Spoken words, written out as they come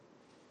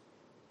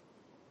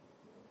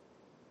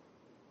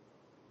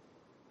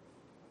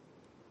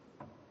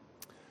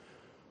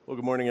Well,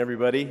 good morning,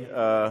 everybody.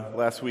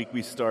 Last week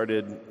we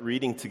started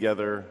reading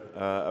together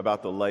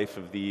about the life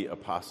of the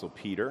Apostle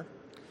Peter.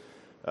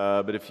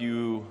 But if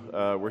you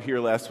were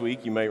here last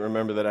week, you might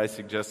remember that I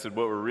suggested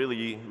what we're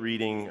really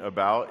reading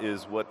about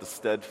is what the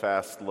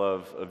steadfast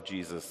love of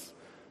Jesus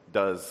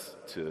does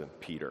to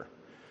Peter.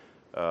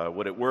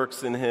 What it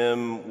works in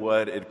him,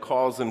 what it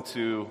calls him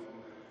to,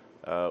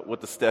 what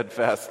the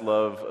steadfast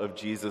love of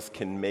Jesus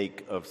can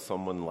make of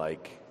someone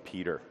like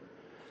Peter.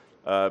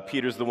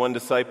 Peter's the one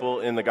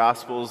disciple in the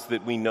Gospels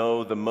that we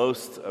know the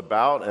most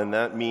about, and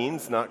that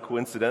means, not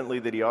coincidentally,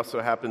 that he also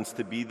happens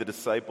to be the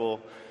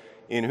disciple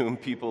in whom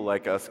people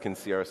like us can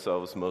see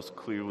ourselves most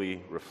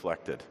clearly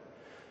reflected.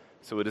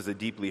 So it is a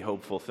deeply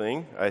hopeful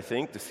thing, I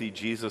think, to see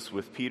Jesus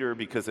with Peter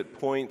because it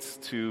points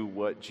to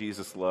what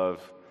Jesus' love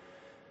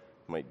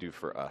might do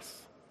for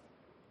us.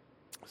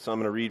 So I'm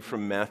going to read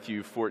from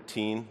Matthew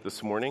 14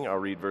 this morning. I'll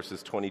read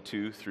verses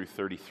 22 through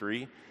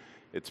 33.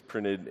 It's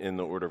printed in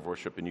the order of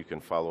worship, and you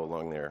can follow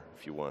along there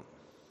if you want.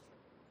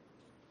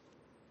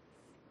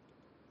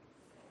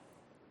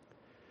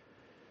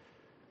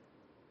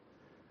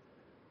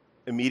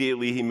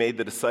 Immediately he made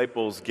the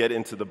disciples get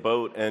into the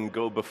boat and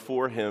go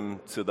before him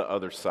to the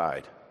other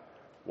side,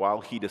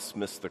 while he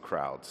dismissed the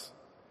crowds.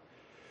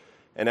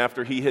 And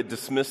after he had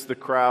dismissed the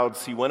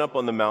crowds, he went up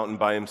on the mountain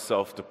by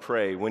himself to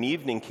pray. When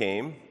evening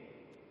came,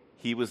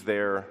 he was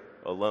there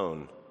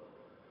alone.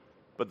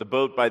 But the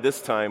boat by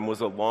this time was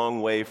a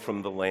long way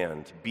from the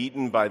land,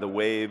 beaten by the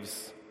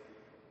waves,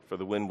 for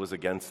the wind was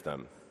against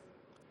them.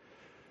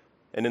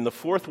 And in the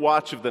fourth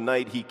watch of the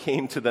night he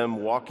came to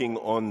them walking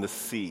on the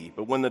sea.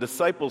 But when the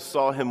disciples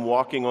saw him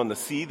walking on the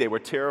sea, they were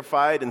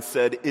terrified and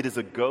said, "It is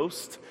a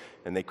ghost,"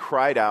 and they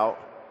cried out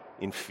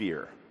in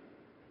fear.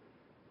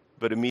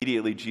 But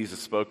immediately Jesus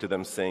spoke to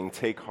them, saying,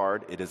 "Take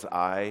heart, it is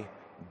I,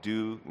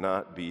 do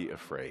not be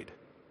afraid."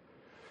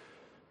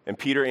 And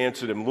Peter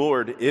answered him,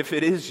 "Lord, if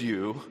it is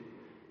you,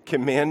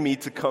 command me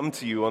to come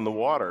to you on the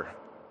water."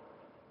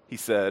 He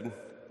said,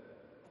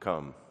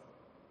 "Come."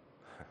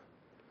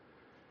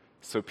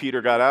 So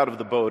Peter got out of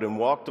the boat and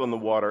walked on the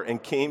water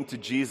and came to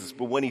Jesus.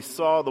 But when he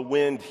saw the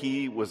wind,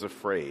 he was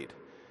afraid.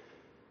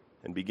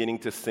 And beginning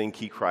to sink,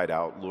 he cried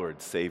out, "Lord,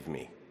 save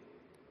me."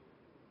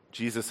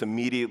 Jesus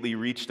immediately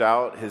reached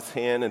out his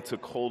hand and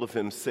took hold of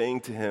him, saying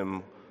to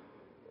him,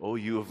 "O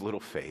you of little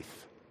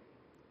faith,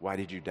 why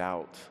did you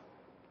doubt?"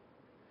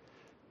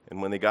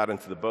 And when they got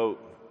into the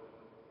boat,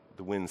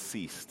 the wind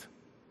ceased,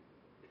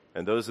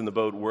 and those in the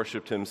boat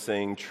worshipped him,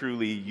 saying,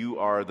 "Truly, you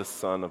are the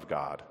Son of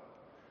God."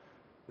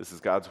 This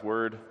is God's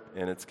word,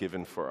 and it's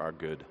given for our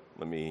good.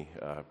 Let me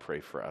pray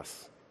for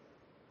us.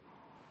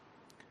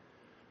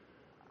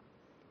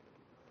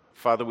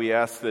 Father, we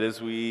ask that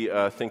as we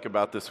think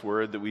about this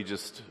word that we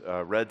just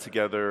read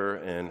together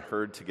and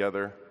heard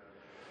together,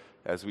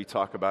 as we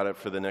talk about it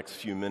for the next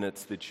few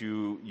minutes, that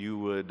you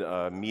would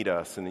meet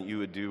us and that you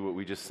would do what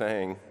we just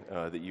sang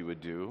that you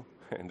would do,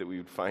 and that we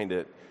would find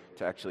it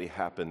to actually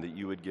happen, that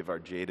you would give our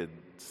jaded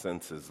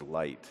senses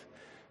light,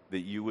 that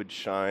you would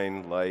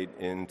shine light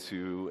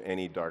into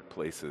any dark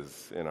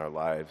places in our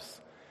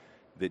lives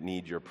that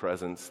need your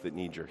presence, that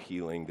need your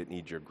healing, that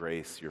need your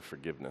grace, your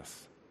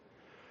forgiveness.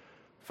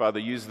 Father,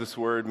 use this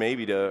word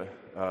maybe to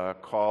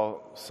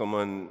call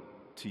someone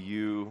to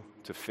you,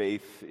 to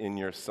faith in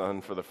your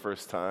Son for the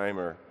first time,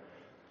 or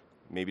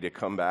maybe to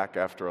come back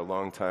after a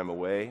long time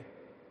away.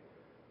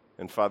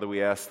 And Father,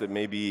 we ask that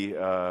maybe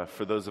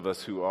for those of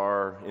us who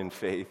are in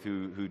faith,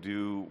 who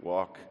do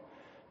walk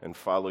and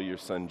follow your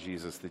Son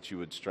Jesus, that you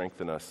would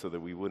strengthen us so that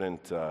we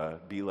wouldn't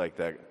be like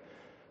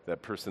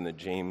that person that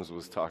James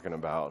was talking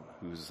about,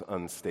 who's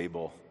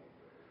unstable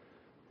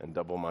and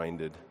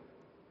double-minded.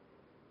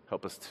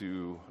 Help us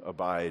to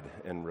abide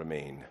and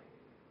remain.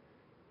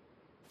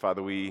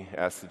 Father, we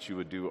ask that you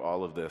would do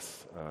all of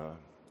this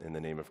in the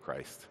name of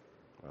Christ.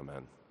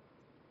 Amen.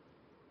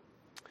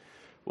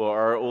 Well,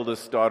 our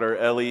oldest daughter,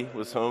 Ellie,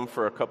 was home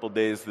for a couple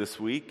days this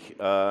week,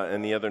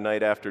 and the other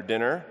night after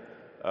dinner,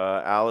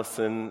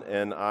 Allison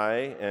and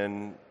I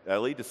and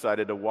Ellie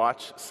decided to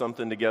watch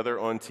something together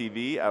on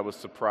TV. I was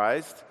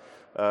surprised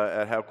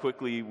at how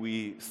quickly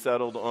we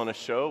settled on a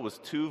show. It was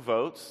 2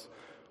 votes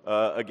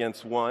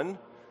against 1,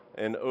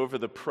 and over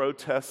the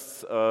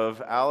protests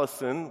of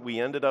Allison, we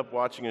ended up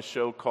watching a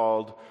show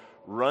called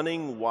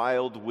Running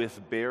Wild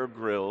with Bear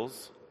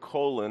Grylls,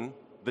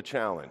 The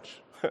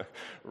Challenge.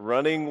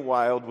 Running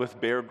Wild with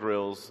Bear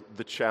Grylls,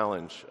 The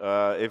Challenge.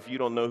 If you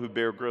don't know who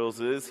Bear Grylls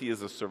is, he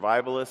is a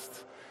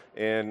survivalist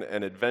and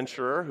an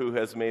adventurer who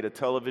has made a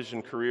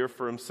television career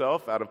for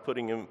himself out of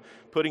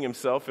putting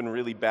himself in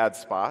really bad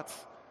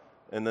spots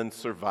and then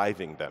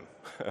surviving them.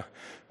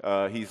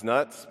 He's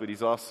nuts, but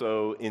he's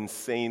also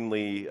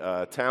insanely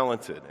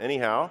talented.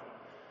 Anyhow,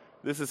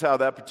 this is how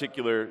that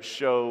particular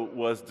show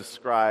was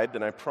described,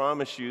 and I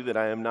promise you that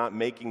I am not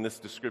making this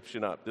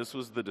description up. This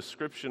was the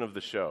description of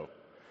the show.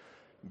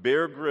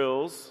 Bear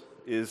Grylls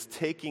is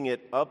taking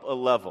it up a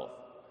level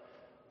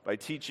by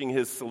teaching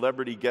his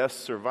celebrity guests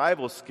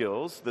survival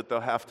skills that they'll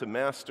have to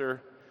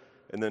master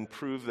and then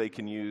prove they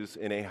can use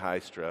in a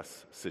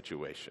high-stress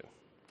situation.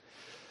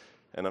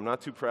 And I'm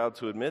not too proud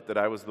to admit that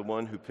I was the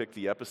one who picked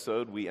the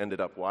episode we ended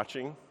up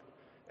watching,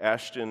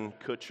 Ashton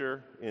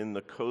Kutcher in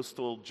the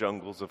coastal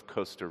jungles of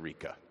Costa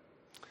Rica.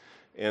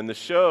 And the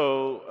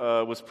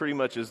show was pretty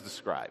much as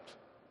described.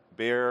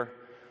 Bear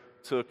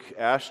took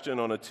Ashton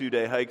on a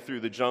 2-day hike through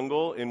the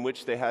jungle in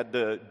which they had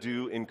to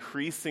do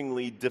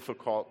increasingly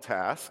difficult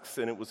tasks,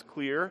 and it was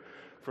clear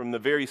from the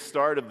very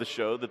start of the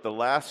show that the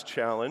last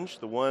challenge,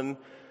 the one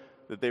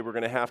that they were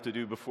going to have to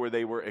do before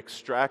they were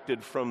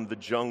extracted from the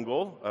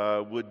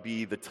jungle, would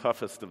be the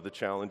toughest of the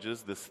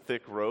challenges. This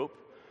thick rope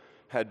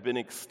had been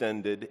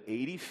extended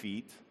 80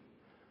 feet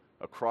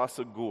across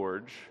a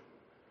gorge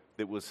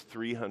that was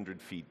 300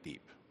 feet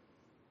deep.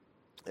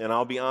 And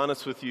I'll be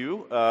honest with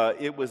you,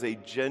 it was a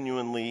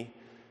genuinely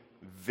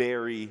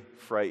very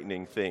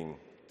frightening thing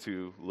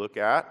to look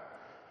at.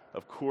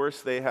 Of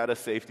course, they had a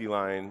safety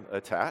line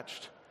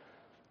attached.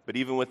 But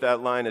even with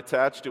that line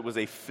attached, it was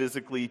a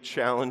physically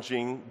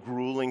challenging,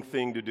 grueling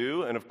thing to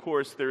do. And of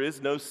course, there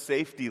is no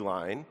safety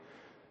line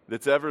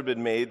that's ever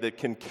been made that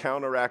can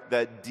counteract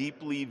that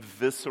deeply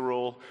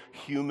visceral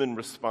human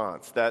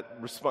response, that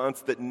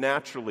response that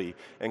naturally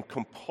and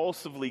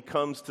compulsively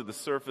comes to the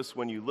surface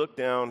when you look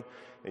down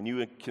and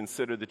you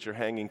consider that you're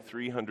hanging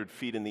 300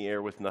 feet in the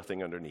air with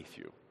nothing underneath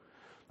you.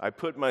 I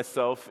put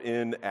myself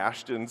in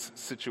Ashton's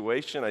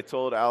situation. I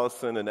told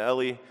Allison and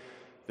Ellie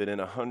that in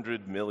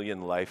 100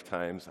 million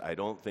lifetimes, I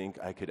don't think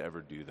I could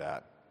ever do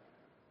that.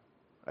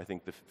 I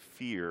think the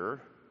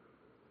fear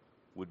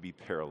would be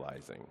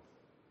paralyzing.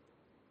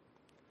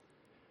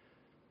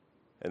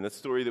 And the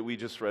story that we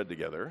just read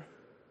together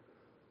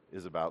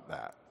is about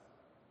that.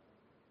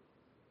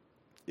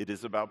 It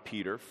is about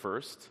Peter,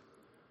 first,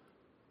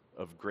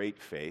 of great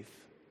faith,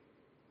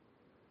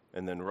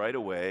 and then right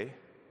away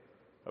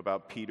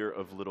about Peter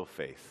of little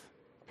faith,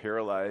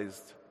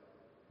 paralyzed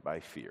by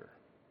fear,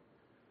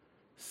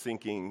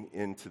 sinking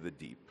into the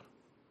deep.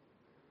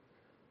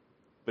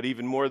 But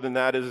even more than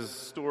that is a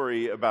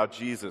story about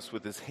Jesus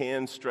with his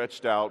hand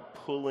stretched out,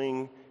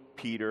 pulling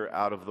Peter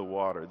out of the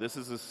water. This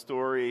is a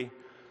story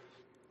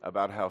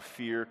about how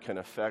fear can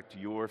affect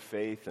your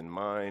faith and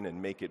mine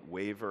and make it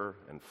waver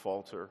and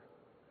falter.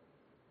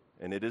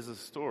 And it is a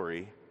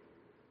story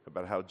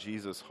about how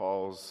Jesus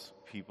hauls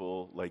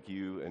people like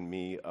you and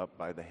me up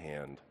by the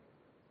hand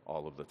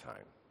all of the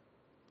time.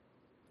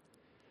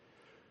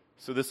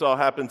 So this all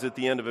happens at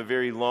the end of a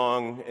very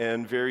long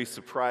and very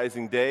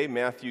surprising day.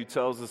 Matthew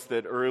tells us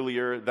that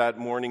earlier that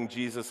morning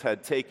Jesus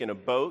had taken a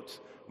boat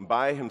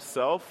by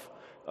himself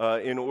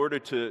in order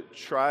to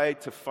try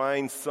to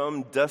find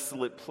some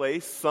desolate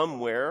place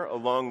somewhere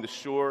along the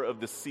shore of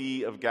the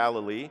Sea of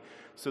Galilee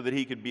so that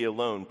he could be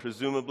alone.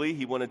 Presumably,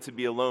 he wanted to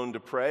be alone to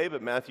pray,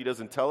 but Matthew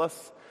doesn't tell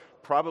us,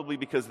 probably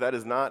because that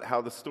is not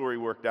how the story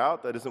worked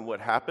out. That isn't what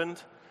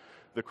happened.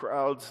 The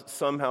crowds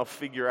somehow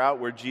figure out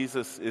where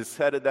Jesus is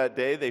headed that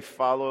day. They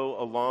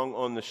follow along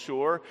on the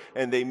shore,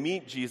 and they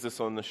meet Jesus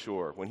on the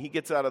shore. When he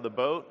gets out of the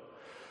boat,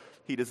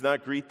 he does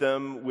not greet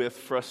them with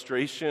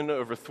frustration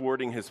over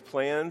thwarting his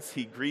plans.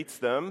 He greets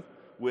them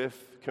with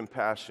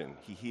compassion.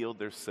 He healed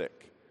their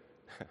sick,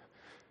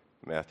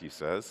 Matthew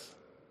says.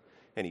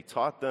 And he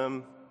taught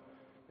them,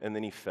 and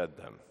then he fed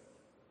them,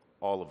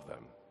 all of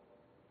them,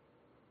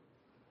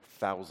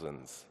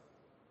 thousands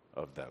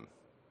of them,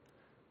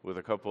 with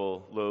a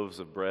couple loaves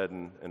of bread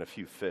and a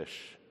few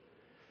fish.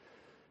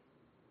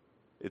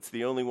 It's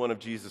the only one of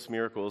Jesus'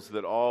 miracles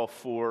that all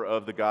 4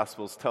 of the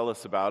Gospels tell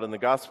us about. And the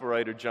Gospel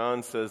writer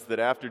John says that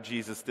after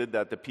Jesus did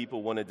that, the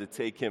people wanted to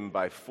take him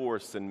by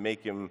force and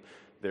make him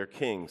their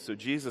king. So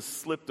Jesus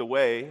slipped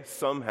away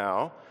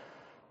somehow,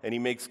 and he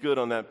makes good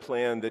on that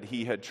plan that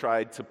he had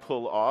tried to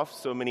pull off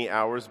so many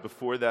hours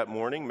before that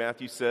morning.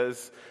 Matthew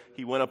says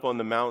he went up on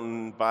the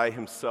mountain by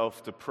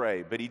himself to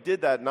pray. But he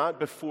did that not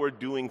before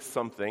doing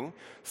something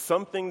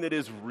that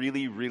is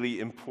really, really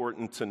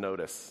important to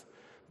notice.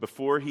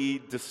 Before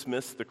he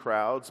dismissed the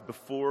crowds,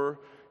 before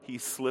he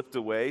slipped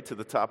away to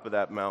the top of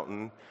that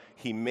mountain,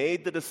 he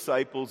made the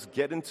disciples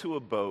get into a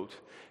boat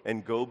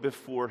and go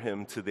before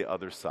him to the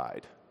other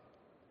side.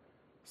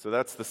 So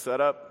that's the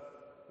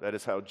setup. That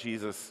is how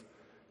Jesus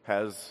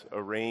has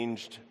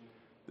arranged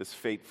this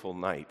fateful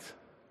night.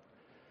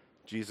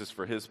 Jesus,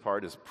 for his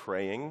part, is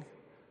praying.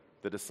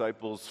 The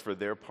disciples, for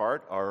their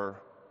part,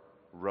 are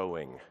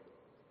rowing.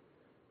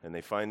 And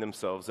they find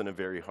themselves in a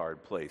very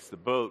hard place. The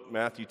boat,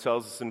 Matthew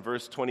tells us in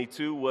verse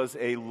 22, was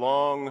a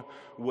long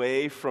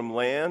way from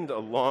land, a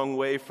long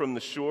way from the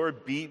shore,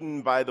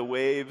 beaten by the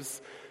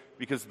waves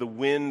because the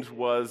wind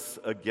was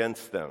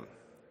against them.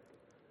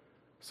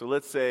 So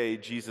let's say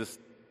Jesus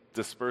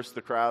dispersed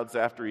the crowds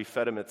after he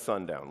fed them at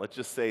sundown. Let's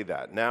just say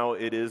that. Now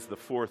it is the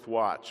 4th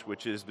watch,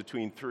 which is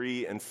between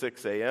 3 and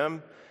 6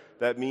 a.m.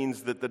 That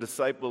means that the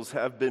disciples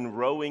have been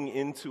rowing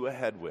into a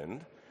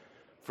headwind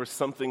for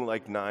something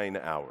like 9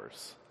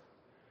 hours.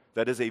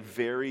 That is a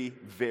very,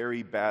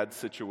 very bad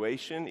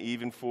situation,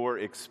 even for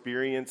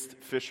experienced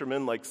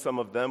fishermen like some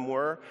of them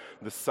were.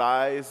 The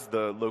size,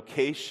 the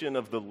location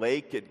of the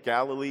lake at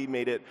Galilee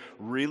made it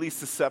really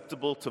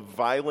susceptible to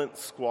violent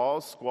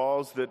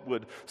squalls that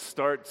would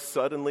start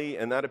suddenly,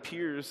 and that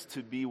appears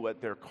to be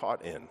what they're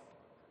caught in.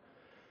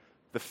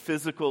 The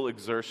physical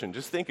exertion,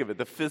 just think of it,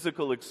 the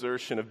physical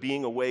exertion of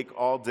being awake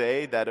all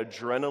day, that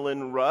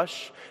adrenaline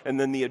rush, and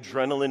then the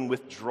adrenaline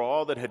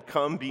withdrawal that had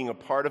come, being a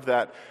part of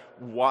that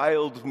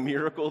wild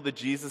miracle that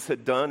Jesus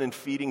had done in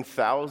feeding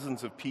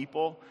thousands of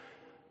people,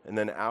 and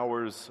then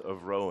hours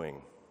of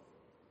rowing.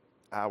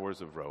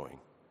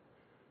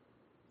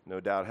 No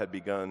doubt had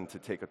begun to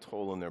take a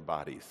toll on their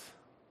bodies.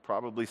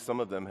 Probably some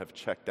of them have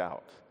checked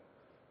out,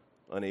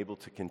 unable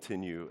to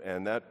continue.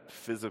 And that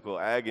physical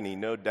agony,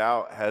 no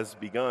doubt, has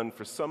begun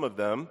for some of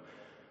them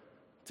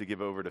to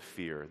give over to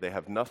fear. They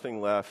have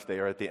nothing left. They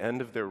are at the end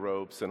of their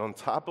ropes. And on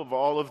top of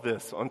all of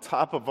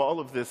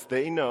this,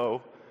 they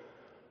know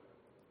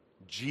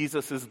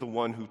Jesus is the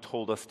one who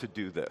told us to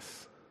do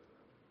this.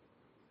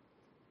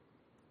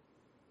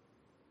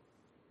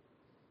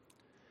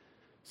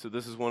 So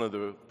this is one of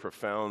the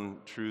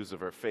profound truths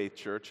of our faith,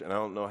 church, and I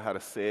don't know how to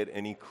say it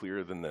any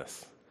clearer than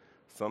this.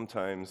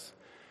 Sometimes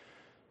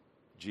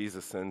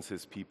Jesus sends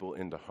his people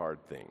into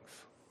hard things.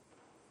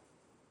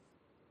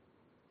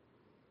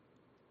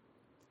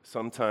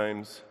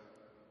 Sometimes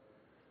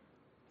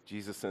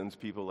Jesus sends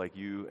people like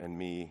you and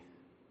me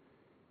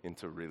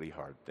into really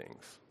hard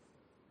things.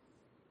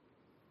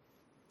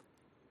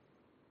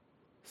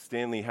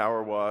 Stanley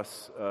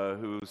Hauerwas,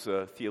 who's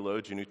a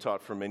theologian who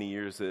taught for many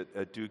years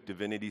at Duke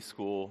Divinity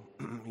School,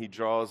 he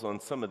draws on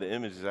some of the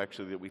images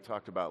actually that we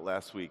talked about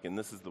last week, and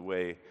this is the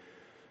way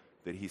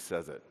that he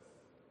says it.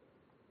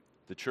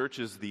 The church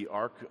is the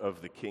ark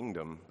of the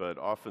kingdom, but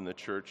often the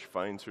church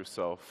finds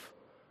herself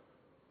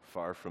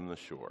far from the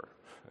shore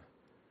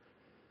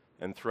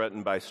and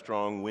threatened by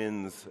strong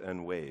winds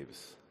and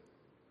waves.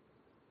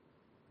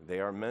 They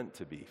are meant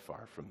to be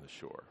far from the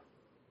shore.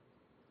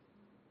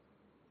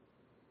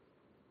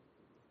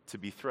 To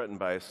be threatened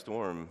by a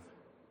storm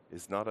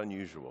is not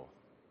unusual.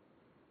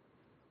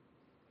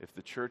 If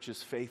the church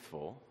is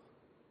faithful,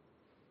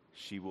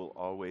 she will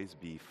always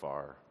be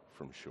far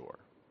from shore.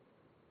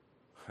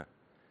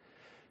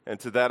 And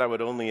to that, I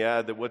would only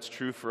add that what's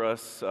true for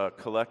us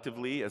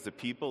collectively as a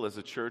people, as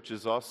a church,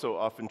 is also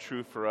often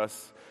true for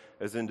us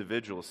as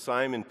individuals.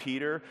 Simon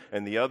Peter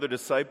and the other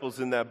disciples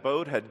in that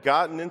boat had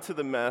gotten into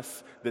the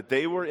mess that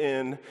they were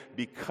in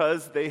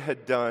because they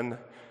had done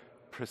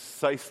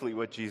precisely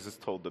what Jesus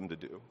told them to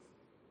do.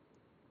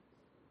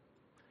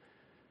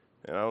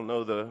 And I don't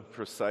know the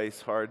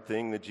precise hard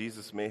thing that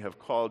Jesus may have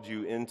called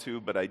you into,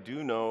 but I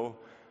do know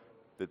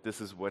that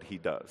this is what he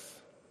does.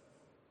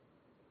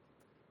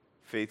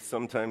 Faith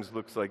sometimes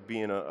looks like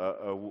being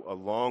a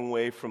long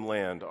way from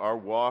land. Our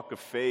walk of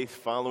faith,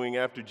 following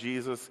after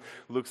Jesus,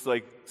 looks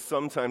like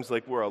sometimes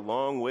like we're a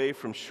long way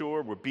from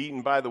shore. We're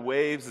beaten by the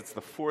waves. It's the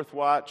fourth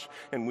watch,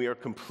 and we are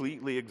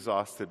completely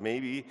exhausted.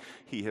 Maybe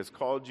he has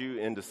called you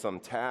into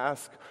some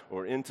task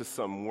or into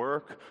some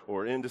work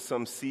or into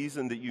some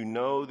season that you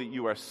know that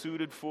you are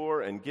suited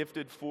for and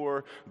gifted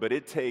for, but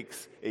it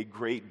takes a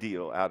great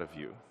deal out of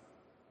you.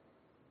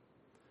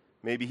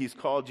 Maybe he's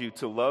called you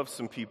to love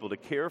some people, to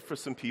care for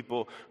some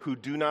people who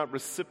do not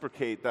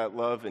reciprocate that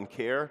love and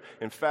care.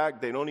 In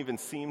fact, they don't even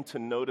seem to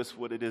notice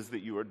what it is that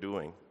you are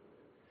doing.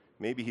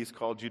 Maybe he's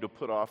called you to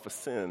put off a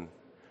sin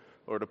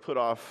or to put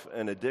off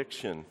an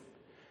addiction.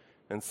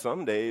 And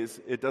some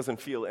days, it doesn't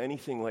feel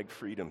anything like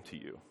freedom to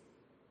you.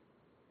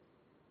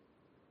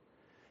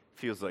 It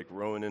feels like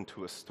rowing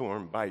into a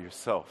storm by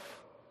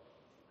yourself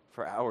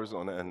for hours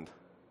on end.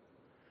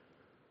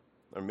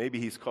 Or maybe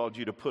he's called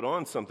you to put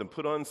on something,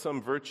 put on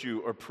some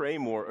virtue, or pray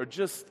more, or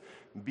just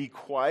be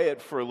quiet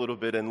for a little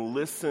bit and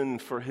listen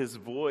for his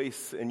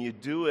voice, and you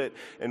do it.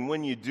 And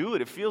when you do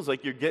it, it feels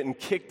like you're getting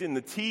kicked in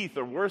the teeth,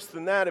 or worse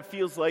than that, it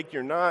feels like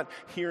you're not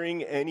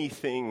hearing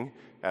anything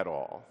at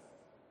all.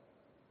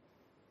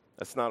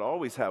 That's not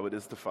always how it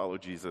is to follow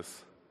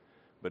Jesus,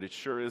 but it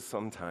sure is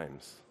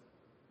sometimes.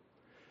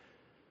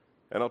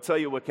 And I'll tell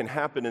you what can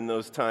happen in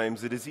those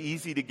times. It is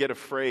easy to get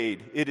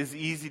afraid. It is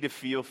easy to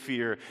feel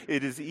fear.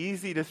 It is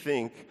easy to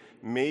think,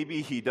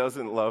 maybe he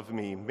doesn't love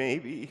me.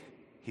 Maybe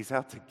he's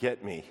out to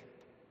get me.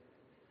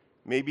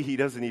 Maybe he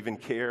doesn't even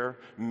care.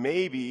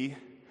 Maybe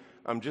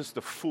I'm just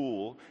a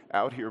fool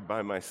out here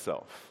by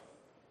myself.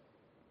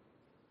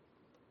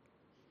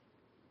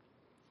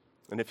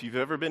 And if you've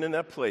ever been in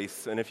that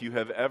place, and if you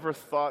have ever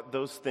thought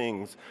those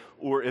things,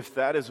 or if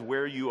that is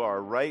where you are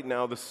right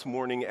now this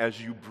morning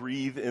as you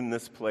breathe in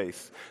this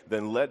place,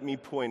 then let me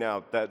point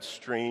out that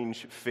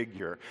strange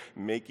figure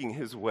making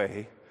his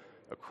way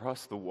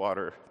across the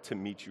water to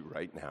meet you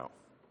right now.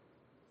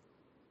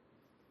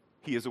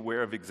 He is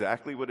aware of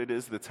exactly what it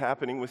is that's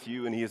happening with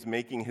you, and he is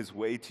making his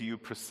way to you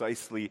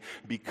precisely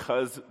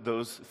because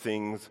those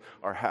things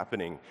are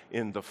happening.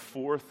 In the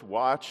fourth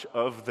watch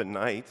of the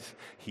night,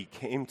 he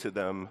came to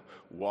them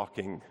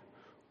walking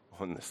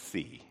on the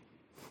sea.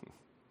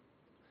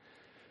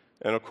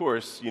 And of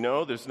course,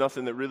 there's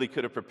nothing that really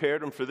could have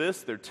prepared them for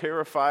this. They're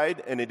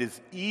terrified, and it is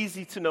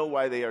easy to know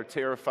why they are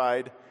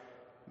terrified,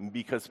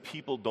 because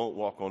people don't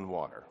walk on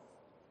water.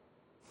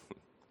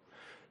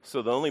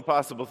 So the only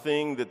possible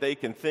thing that they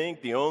can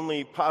think, the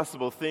only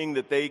possible thing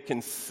that they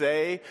can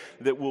say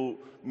that will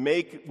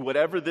make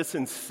whatever this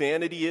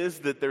insanity is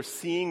that they're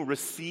seeing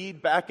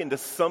recede back into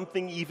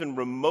something even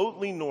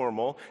remotely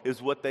normal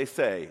is what they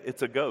say.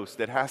 It's a ghost.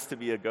 It has to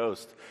be a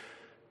ghost,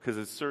 because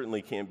it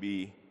certainly can't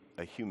be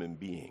a human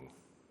being.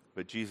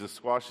 But Jesus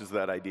squashes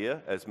that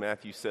idea. As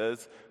Matthew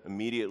says,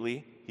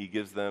 immediately he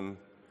gives them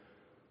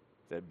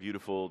that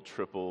beautiful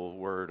triple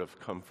word of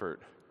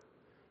comfort.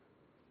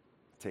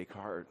 Take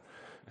heart.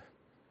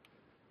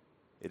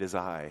 It is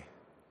I.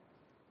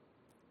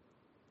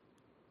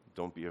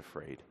 Don't be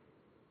afraid.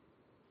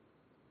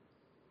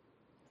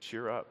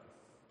 Cheer up.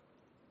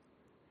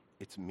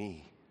 It's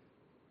me.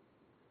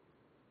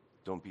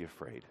 Don't be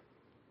afraid.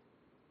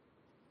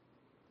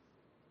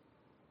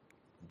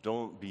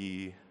 Don't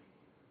be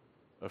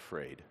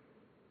afraid.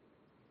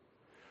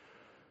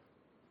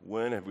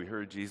 When have we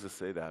heard Jesus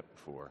say that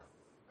before?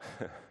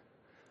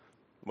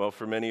 Well,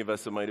 for many of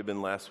us, it might have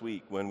been last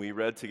week when we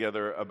read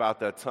together about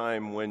that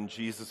time when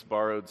Jesus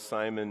borrowed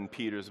Simon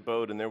Peter's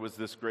boat, and there was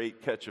this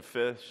great catch of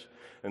fish,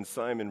 and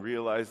Simon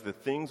realized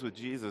that things with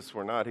Jesus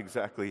were not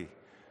exactly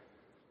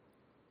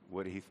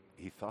what he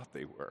thought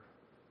they were.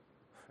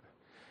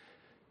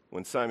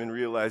 When Simon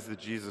realized that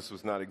Jesus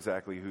was not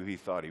exactly who he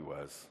thought he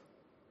was.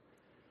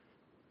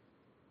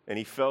 And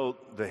he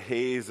felt the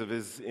haze of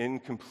his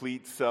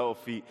incomplete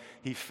self.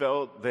 He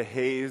felt the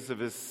haze of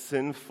his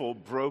sinful,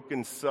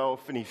 broken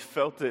self, and he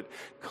felt it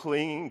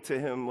clinging to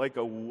him like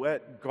a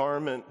wet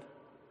garment.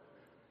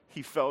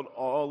 He felt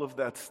all of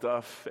that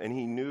stuff, and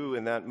he knew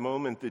in that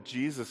moment that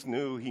Jesus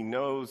knew. He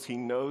knows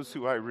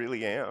who I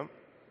really am.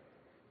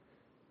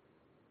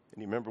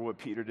 And you remember what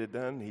Peter did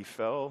then? He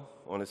fell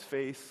on his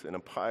face in a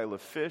pile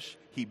of fish.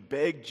 He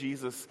begged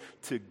Jesus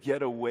to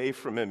get away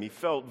from him. He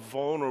felt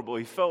vulnerable.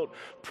 He felt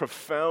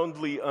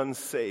profoundly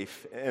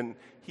unsafe, and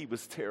he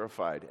was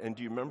terrified. And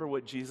do you remember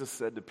what Jesus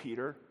said to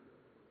Peter?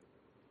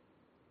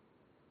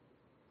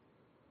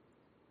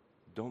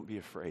 Don't be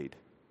afraid.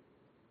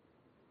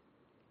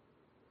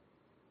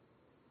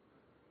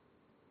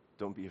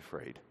 Don't be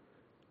afraid.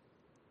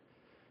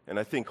 And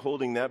I think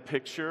holding that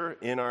picture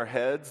in our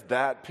heads,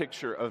 that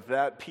picture of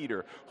that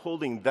Peter,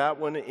 holding that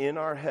one in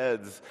our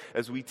heads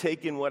as we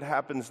take in what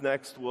happens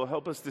next will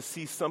help us to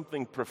see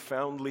something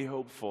profoundly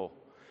hopeful.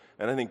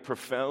 And I think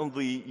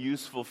profoundly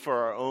useful for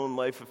our own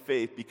life of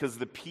faith, because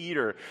the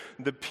Peter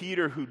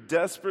who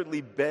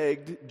desperately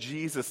begged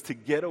Jesus to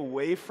get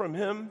away from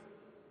him,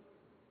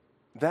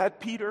 that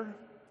Peter,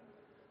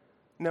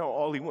 now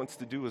all he wants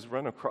to do is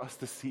run across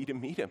the sea to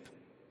meet him.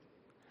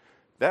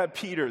 That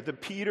Peter, the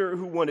Peter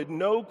who wanted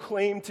no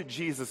claim to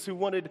Jesus, who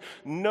wanted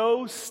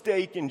no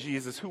stake in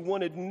Jesus, who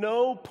wanted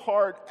no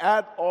part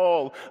at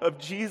all of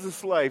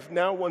Jesus' life,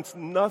 now wants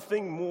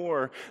nothing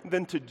more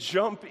than to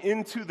jump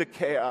into the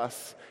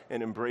chaos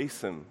and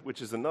embrace him,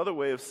 which is another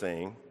way of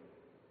saying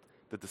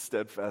that the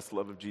steadfast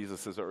love of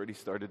Jesus has already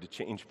started to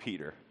change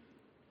Peter.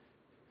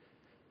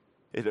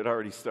 It had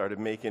already started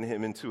making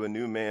him into a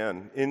new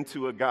man,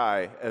 into a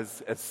guy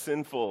as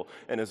sinful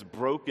and as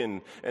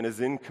broken and as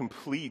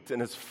incomplete and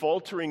as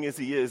faltering as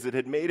he is. It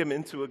had made him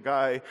into a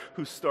guy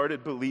who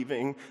started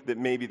believing that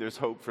maybe there's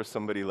hope for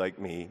somebody like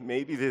me.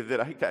 Maybe that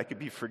I could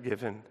be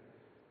forgiven.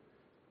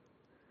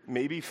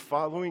 Maybe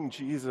following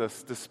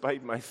Jesus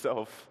despite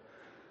myself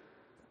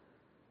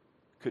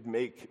could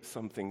make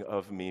something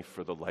of me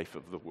for the life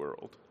of the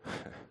world.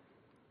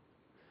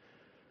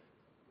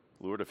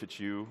 Lord, if it's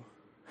you...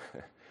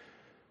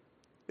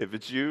 If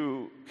it's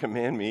you,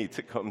 command me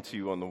to come to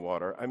you on the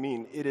water. I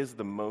mean, it is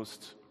the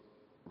most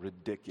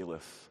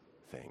ridiculous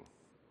thing.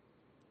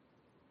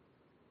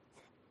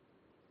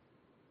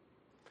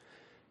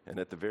 And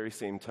at the very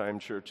same time,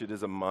 church, it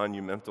is a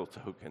monumental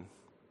token.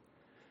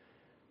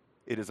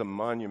 It is a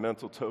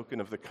monumental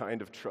token of the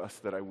kind of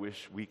trust that I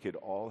wish we could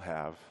all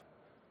have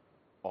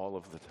all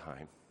of the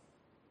time.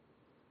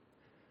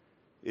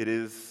 It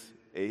is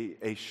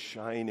a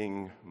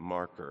shining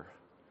marker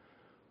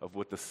of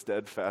what the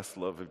steadfast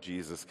love of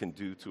Jesus can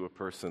do to a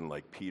person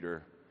like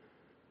Peter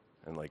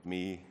and like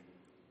me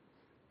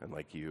and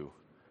like you.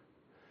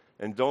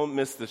 And don't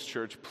miss this,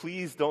 church.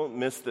 Please don't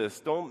miss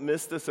this. Don't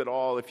miss this at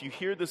all. If you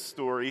hear this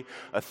story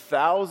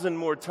 1,000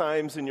 more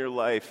times in your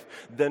life,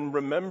 then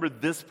remember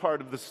this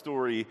part of the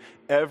story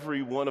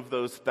every one of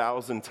those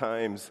 1,000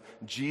 times.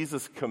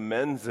 Jesus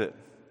commends it.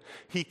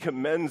 He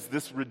commends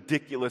this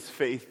ridiculous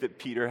faith that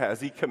Peter has.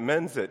 He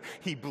commends it.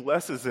 He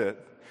blesses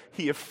it.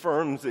 He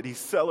affirms it. He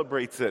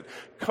celebrates it.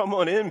 Come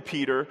on in,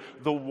 Peter.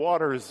 The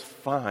water is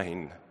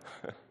fine.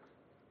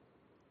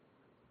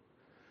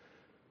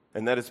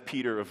 And that is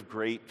Peter of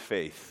great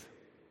faith.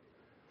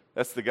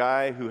 That's the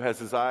guy who has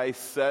his eyes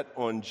set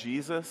on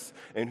Jesus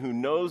and who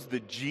knows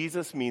that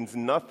Jesus means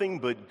nothing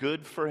but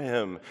good for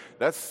him.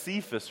 That's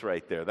Cephas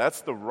right there.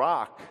 That's the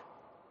rock.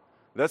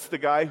 That's the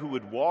guy who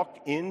would walk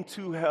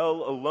into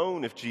hell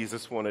alone if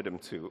Jesus wanted him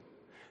to.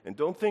 And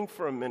don't think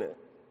for a minute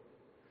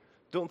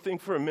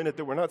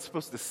that we're not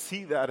supposed to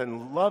see that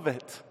and love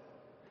it.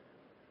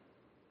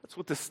 That's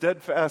what the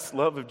steadfast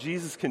love of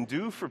Jesus can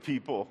do for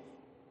people.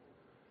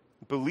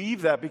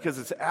 Believe that because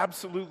it's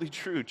absolutely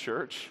true,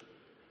 church.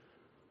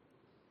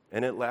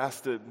 And it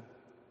lasted,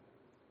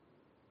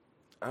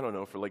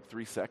 for like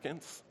 3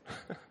 seconds.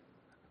 A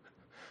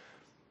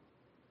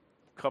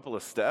couple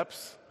of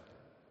steps.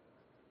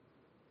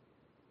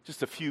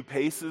 Just a few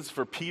paces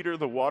for Peter,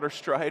 the water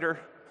strider.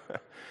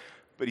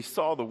 But he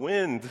saw the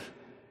wind,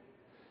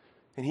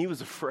 and he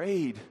was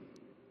afraid.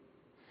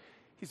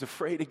 He's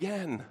afraid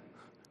again.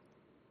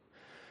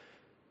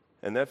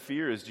 And that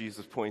fear, as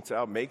Jesus points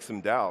out, makes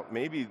him doubt.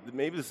 Maybe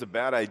this is a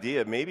bad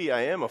idea. Maybe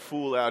I am a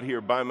fool out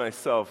here by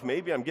myself.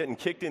 Maybe I'm getting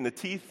kicked in the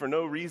teeth for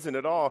no reason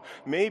at all.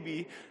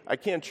 Maybe I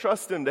can't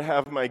trust him to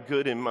have my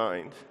good in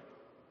mind.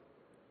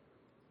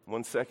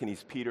 1 second,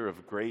 he's Peter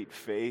of great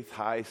faith,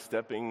 high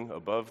stepping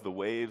above the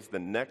waves. The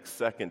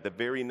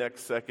very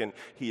next second,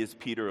 he is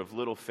Peter of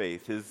little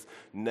faith, his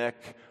neck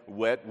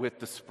wet with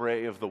the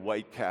spray of the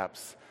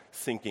whitecaps,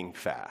 sinking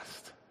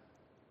fast.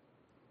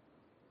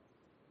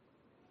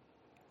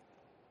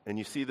 And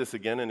you see this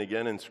again and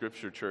again in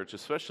Scripture, church,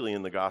 especially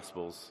in the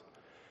Gospels.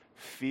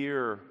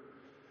 Fear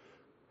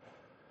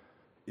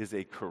is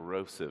a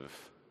corrosive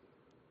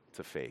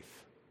to faith.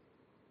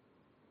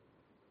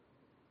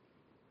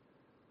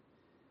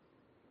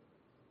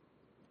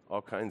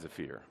 All kinds of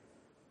fear.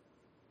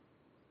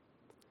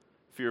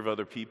 Fear of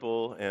other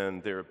people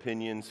and their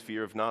opinions,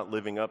 fear of not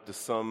living up to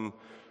some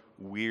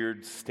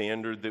weird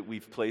standard that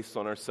we've placed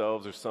on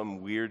ourselves or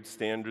some weird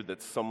standard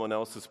that someone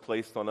else has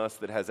placed on us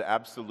that has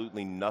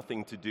absolutely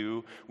nothing to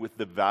do with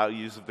the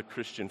values of the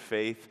Christian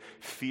faith.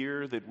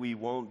 Fear that we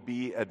won't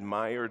be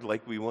admired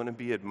like we want to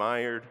be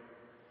admired.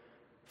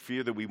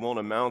 Fear that we won't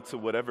amount to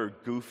whatever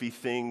goofy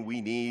thing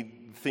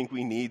think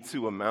we need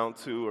to amount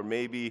to, or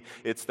maybe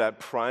it's that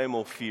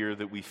primal fear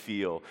that we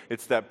feel.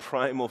 It's that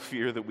primal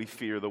fear that we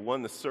fear, the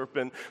one the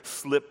serpent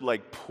slipped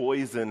like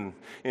poison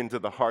into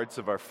the hearts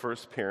of our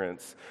first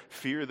parents.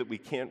 Fear that we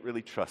can't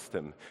really trust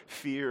him.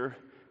 Fear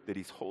that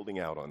he's holding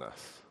out on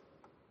us.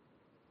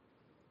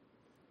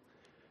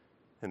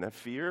 And that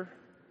fear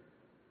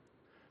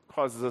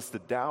causes us to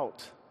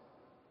doubt.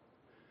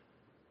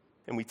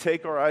 And we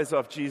take our eyes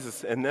off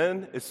Jesus, and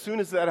then as soon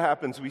as that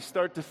happens, we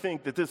start to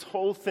think that this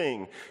whole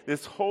thing,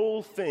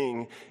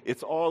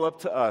 it's all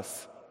up to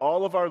us.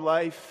 All of our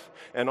life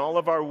and all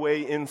of our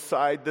way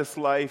inside this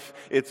life,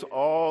 it's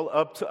all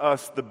up to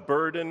us. The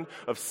burden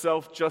of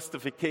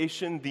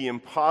self-justification, the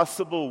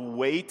impossible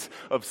weight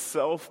of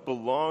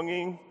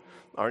self-belonging,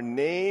 our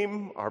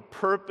name, our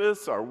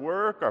purpose, our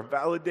work, our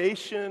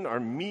validation, our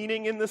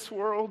meaning in this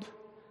world.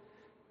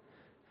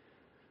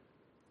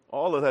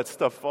 All of that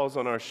stuff falls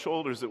on our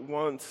shoulders at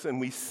once, and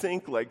we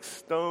sink like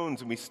stones,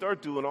 and we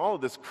start doing all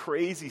of this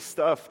crazy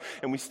stuff,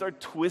 and we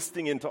start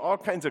twisting into all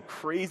kinds of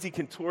crazy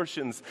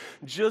contortions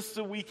just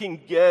so we can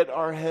get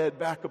our head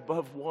back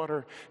above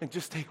water and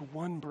just take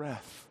one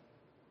breath.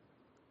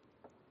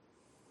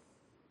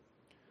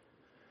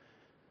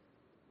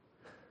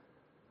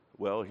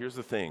 Well, here's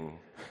the thing.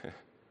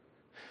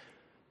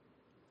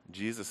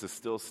 Jesus is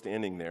still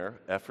standing there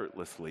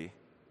effortlessly,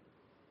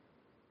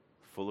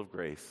 full of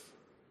grace,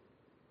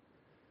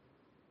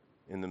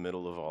 in the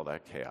middle of all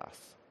that chaos.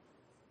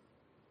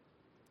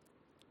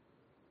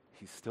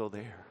 He's still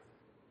there.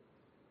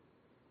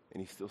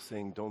 And he's still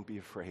saying, don't be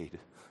afraid.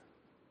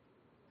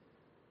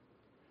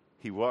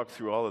 He walked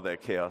through all of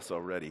that chaos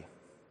already.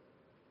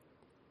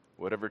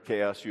 Whatever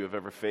chaos you have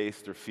ever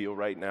faced or feel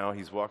right now,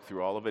 he's walked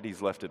through all of it.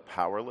 He's left it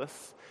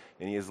powerless,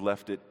 and he has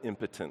left it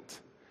impotent.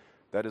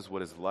 That is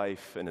what his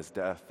life and his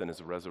death and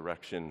his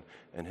resurrection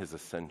and his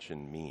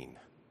ascension mean.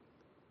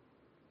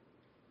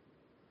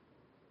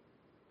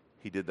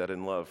 He did that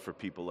in love for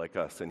people like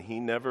us, and he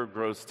never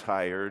grows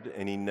tired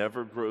and he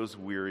never grows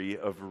weary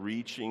of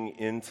reaching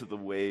into the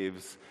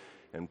waves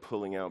and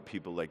pulling out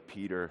people like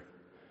Peter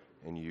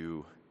and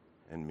you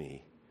and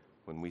me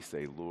when we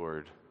say,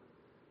 Lord,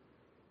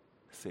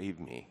 save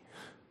me.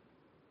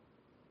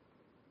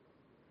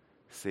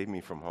 Save me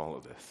from all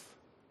of this.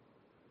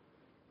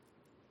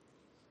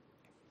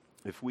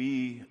 If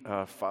we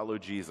follow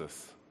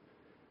Jesus,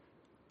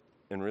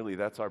 and really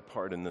that's our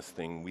part in this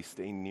thing, we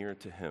stay near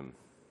to him.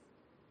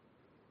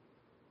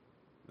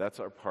 That's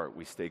our part.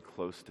 We stay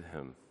close to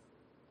him.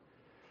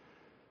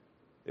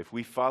 If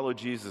we follow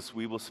Jesus,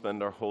 we will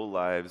spend our whole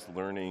lives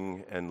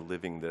learning and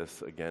living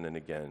this again and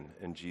again.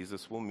 And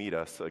Jesus will meet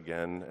us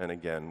again and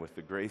again with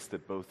the grace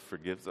that both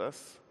forgives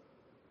us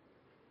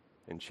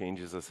and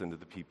changes us into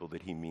the people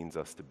that he means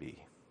us to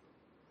be.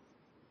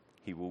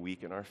 He will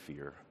weaken our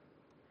fear,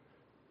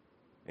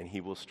 and he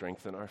will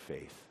strengthen our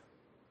faith,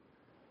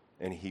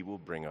 and he will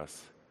bring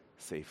us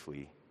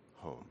safely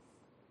home.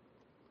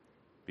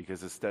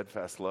 Because his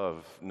steadfast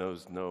love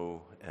knows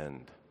no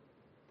end.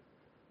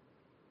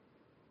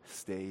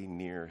 Stay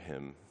near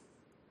him.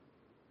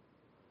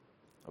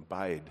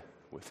 Abide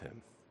with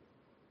him.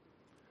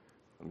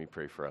 Let me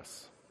pray for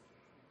us.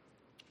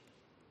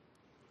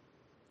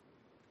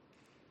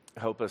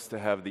 Help us to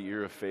have the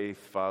ear of faith,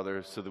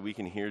 Father, so that we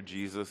can hear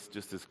Jesus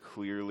just as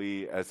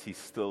clearly as he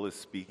still is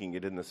speaking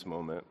it in this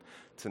moment,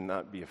 to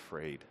not be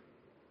afraid.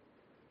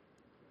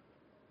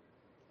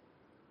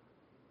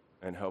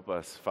 And help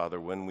us, Father,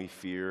 when we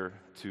fear,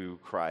 to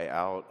cry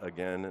out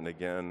again and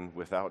again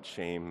without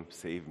shame,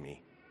 "Save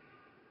me."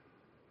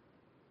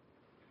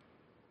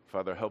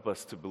 Father, help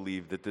us to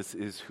believe that this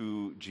is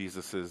who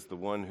Jesus is, the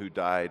one who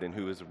died and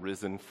who is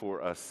risen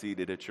for us,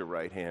 seated at your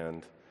right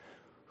hand,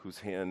 whose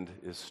hand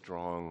is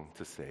strong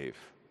to save.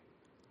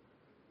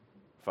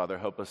 Father,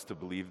 help us to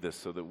believe this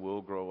so that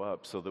we'll grow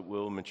up, so that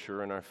we'll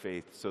mature in our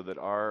faith, so that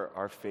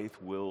our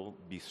faith will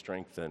be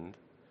strengthened,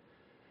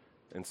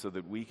 and so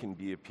that we can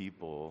be a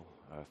people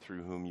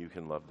through whom you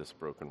can love this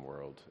broken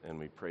world. And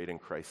we pray it in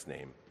Christ's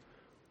name.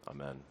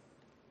 Amen.